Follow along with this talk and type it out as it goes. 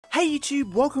Hey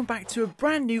YouTube, welcome back to a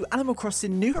brand new Animal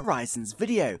Crossing New Horizons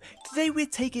video. Today we're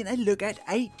taking a look at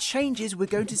 8 changes we're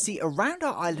going to see around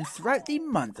our island throughout the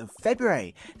month of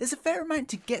February. There's a fair amount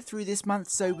to get through this month,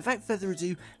 so without further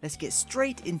ado, let's get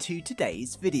straight into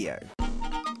today's video.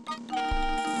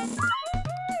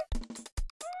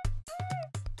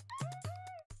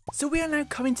 So we are now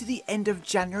coming to the end of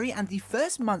January and the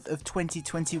first month of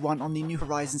 2021 on the New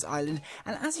Horizons island,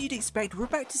 and as you'd expect, we're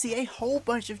about to see a whole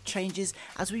bunch of changes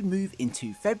as we move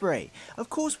into February. Of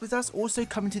course, with us also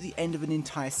coming to the end of an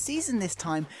entire season this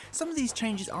time, some of these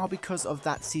changes are because of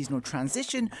that seasonal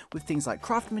transition with things like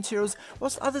crafting materials,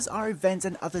 whilst others are events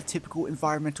and other typical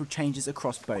environmental changes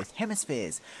across both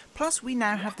hemispheres. Plus, we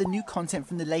now have the new content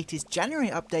from the latest January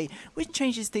update, which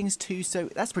changes things too, so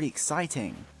that's pretty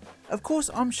exciting. Of course,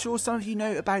 I'm sure some of you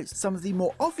know about some of the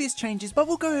more obvious changes, but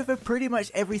we'll go over pretty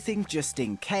much everything just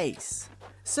in case.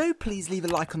 So please leave a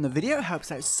like on the video, it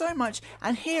helps out so much,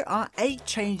 and here are 8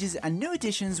 changes and new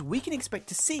additions we can expect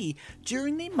to see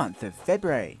during the month of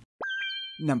February.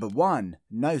 Number 1.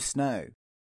 No snow.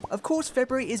 Of course,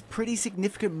 February is a pretty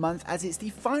significant month as it's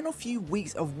the final few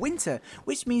weeks of winter,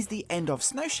 which means the end of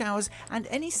snow showers and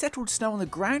any settled snow on the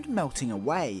ground melting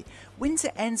away. Winter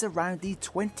ends around the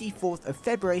 24th of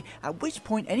February, at which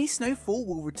point any snowfall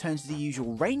will return to the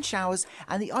usual rain showers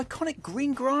and the iconic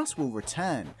green grass will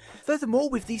return.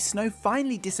 Furthermore, with the snow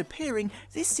finally disappearing,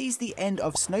 this sees the end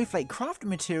of snowflake crafting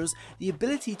materials, the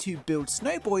ability to build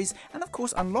snowboys, and of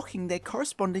course unlocking their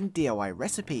corresponding DIY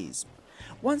recipes.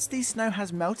 Once the snow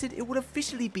has melted, it will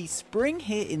officially be spring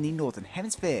here in the Northern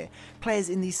Hemisphere. Players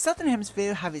in the Southern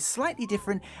Hemisphere have it slightly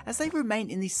different as they remain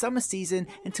in the summer season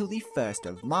until the 1st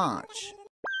of March.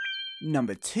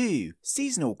 Number 2.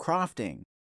 Seasonal crafting.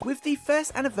 With the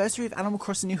first anniversary of Animal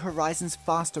Crossing New Horizons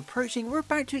fast approaching, we're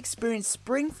about to experience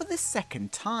spring for the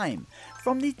second time.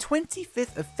 From the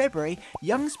 25th of February,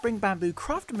 young spring bamboo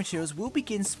crafting materials will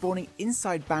begin spawning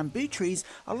inside bamboo trees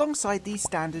alongside the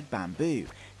standard bamboo.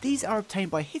 These are obtained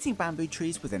by hitting bamboo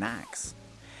trees with an axe.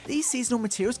 These seasonal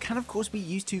materials can of course be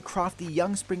used to craft the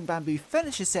young spring bamboo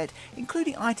furniture set,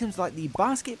 including items like the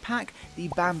basket pack, the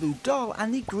bamboo doll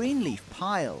and the green leaf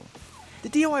pile. The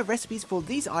DIY recipes for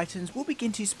these items will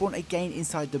begin to spawn again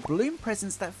inside the bloom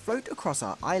presents that float across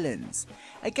our islands.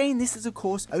 Again, this is of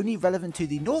course only relevant to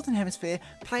the Northern Hemisphere.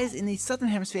 Players in the Southern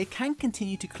Hemisphere can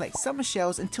continue to collect summer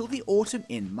shells until the autumn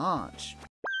in March.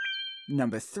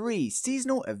 Number 3.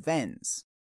 Seasonal events.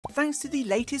 Thanks to the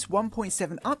latest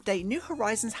 1.7 update, New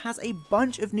Horizons has a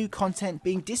bunch of new content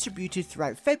being distributed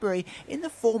throughout February in the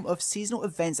form of seasonal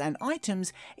events and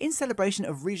items in celebration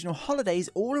of regional holidays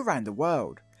all around the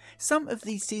world. Some of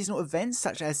these seasonal events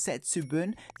such as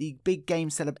Setsubun, the Big Game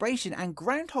Celebration and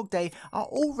Groundhog Day are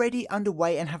already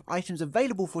underway and have items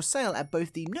available for sale at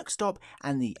both the Nook Stop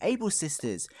and the Able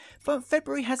Sisters. But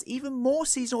February has even more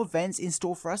seasonal events in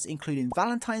store for us, including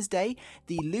Valentine's Day,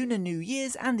 the Lunar New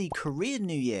Year's and the Korean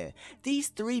New Year. These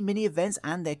 3 mini events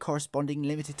and their corresponding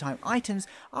limited time items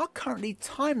are currently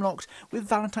time locked, with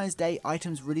Valentine's Day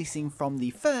items releasing from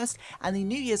the 1st and the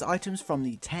New Year's items from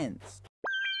the 10th.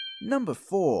 Number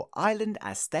 4. Island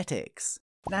Aesthetics.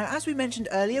 Now, as we mentioned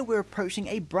earlier, we're approaching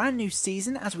a brand new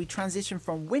season as we transition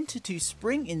from winter to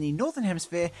spring in the Northern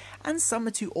Hemisphere and summer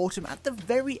to autumn at the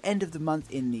very end of the month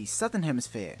in the Southern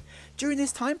Hemisphere. During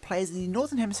this time, players in the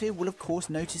Northern Hemisphere will of course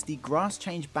notice the grass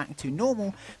change back to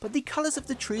normal, but the colours of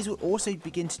the trees will also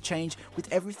begin to change,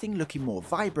 with everything looking more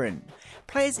vibrant.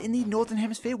 Players in the Northern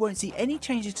Hemisphere won't see any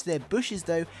changes to their bushes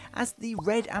though, as the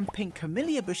red and pink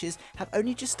camellia bushes have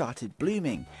only just started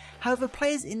blooming. However,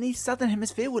 players in the Southern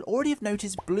Hemisphere will already have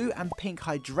noticed blue and pink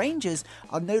hydrangeas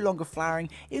are no longer flowering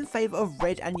in favour of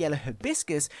red and yellow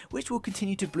hibiscus, which will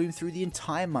continue to bloom through the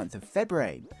entire month of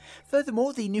February.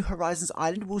 Furthermore, the New Horizons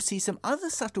island will see some other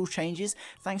subtle changes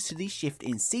thanks to the shift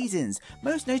in seasons.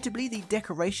 Most notably, the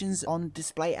decorations on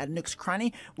display at Nook's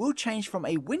Cranny will change from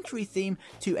a wintry theme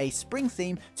to a spring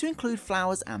theme to include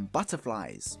flowers and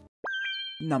butterflies.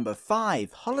 Number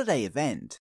 5. Holiday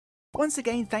Event. Once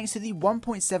again, thanks to the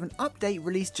 1.7 update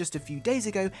released just a few days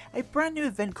ago, a brand new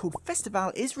event called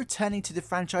Festivale is returning to the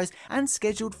franchise and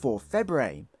scheduled for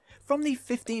February. From the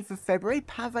 15th of February,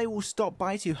 Pave will stop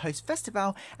by to host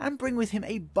Festivale and bring with him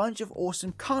a bunch of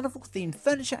awesome carnival themed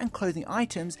furniture and clothing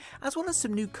items, as well as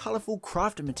some new colourful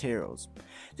crafting materials.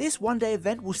 This one-day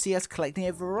event will see us collecting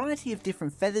a variety of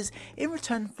different feathers in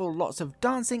return for lots of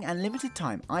dancing and limited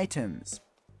time items.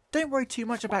 Don't worry too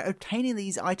much about obtaining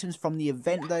these items from the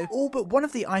event though, all but one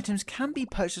of the items can be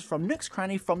purchased from Nook's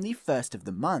Cranny from the 1st of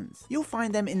the month. You'll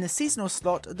find them in the seasonal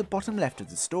slot at the bottom left of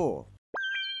the store.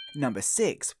 Number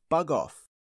 6. Bug Off.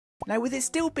 Now, with it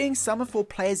still being summer for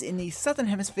players in the Southern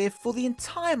Hemisphere for the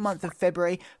entire month of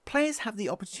February, players have the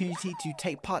opportunity to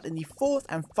take part in the fourth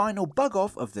and final bug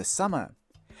off of the summer.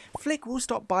 Flick will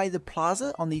stop by the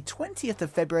plaza on the 20th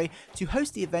of February to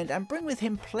host the event and bring with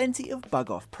him plenty of bug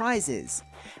off prizes.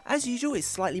 As usual, it's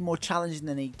slightly more challenging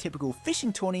than a typical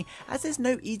fishing tourney as there's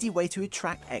no easy way to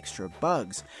attract extra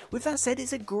bugs. With that said,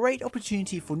 it's a great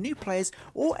opportunity for new players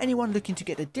or anyone looking to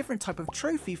get a different type of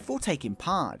trophy for taking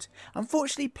part.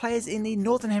 Unfortunately, players in the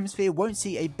Northern Hemisphere won't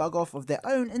see a bug off of their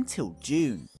own until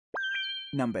June.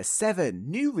 Number 7.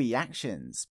 New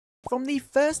reactions. From the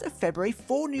 1st of February,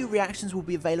 4 new reactions will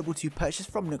be available to purchase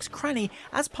from Nook's Cranny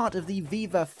as part of the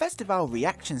Viva Festivale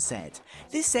reaction set.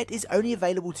 This set is only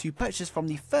available to purchase from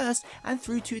the 1st and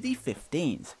through to the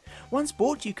 15th. Once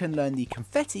bought, you can learn the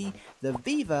Confetti, the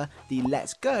Viva, the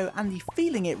Let's Go and the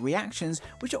Feeling It reactions,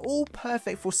 which are all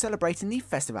perfect for celebrating the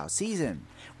Festivale season.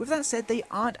 With that said, they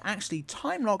aren't actually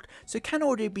time locked, so can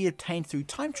already be obtained through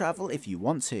time travel if you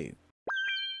want to.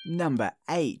 Number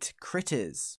 8.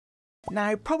 Critters.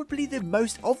 Now, probably the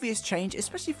most obvious change,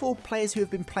 especially for players who have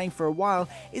been playing for a while,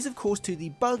 is of course to the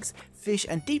bugs, fish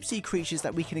and deep sea creatures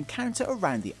that we can encounter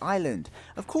around the island.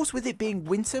 Of course, with it being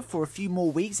winter for a few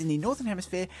more weeks in the Northern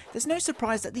Hemisphere, there's no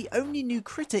surprise that the only new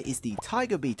critter is the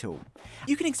tiger beetle.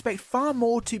 You can expect far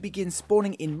more to begin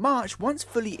spawning in March once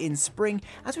fully in spring,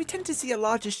 as we tend to see a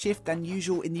larger shift than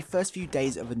usual in the first few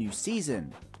days of a new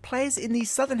season. Players in the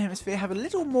Southern Hemisphere have a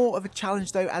little more of a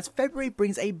challenge though, as February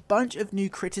brings a bunch of new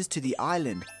critters to the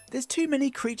island. There's too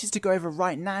many creatures to go over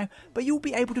right now, but you'll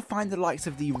be able to find the likes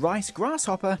of the rice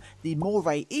grasshopper, the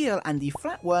moray eel and the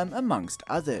flatworm amongst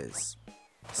others.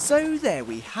 So there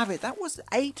we have it. That was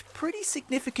 8 pretty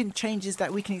significant changes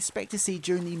that we can expect to see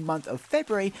during the month of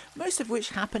February, most of which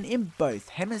happen in both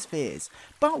hemispheres.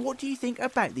 But what do you think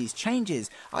about these changes?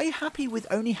 Are you happy with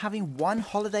only having one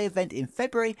holiday event in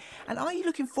February? And are you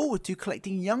looking forward to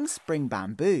collecting young spring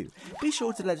bamboo? Be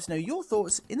sure to let us know your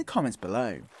thoughts in the comments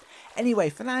below. Anyway,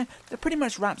 for now, that pretty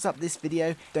much wraps up this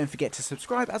video. Don't forget to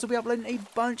subscribe as I'll be uploading a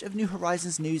bunch of New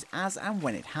Horizons news as and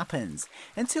when it happens.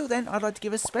 Until then, I'd like to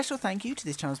give a special thank you to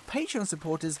this channel's Patreon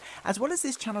supporters, as well as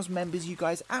this channel's members. You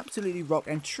guys absolutely rock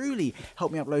and truly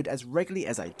help me upload as regularly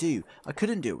as I do. I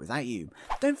couldn't do it without you.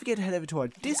 Don't forget to head over to our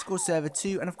Discord server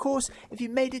too, and of course, if you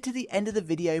made it to the end of the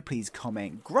video, please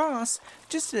comment grass,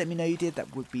 just to let me know you did.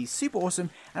 That would be super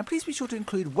awesome, and please be sure to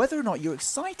include whether or not you're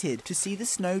excited to see the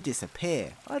snow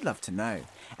disappear. I'd love to know.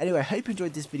 Anyway, I hope you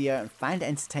enjoyed this video and found it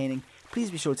entertaining.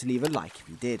 Please be sure to leave a like if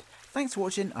you did. Thanks for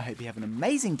watching, I hope you have an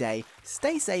amazing day,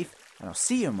 stay safe, and I'll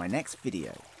see you in my next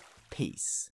video.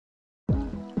 Peace.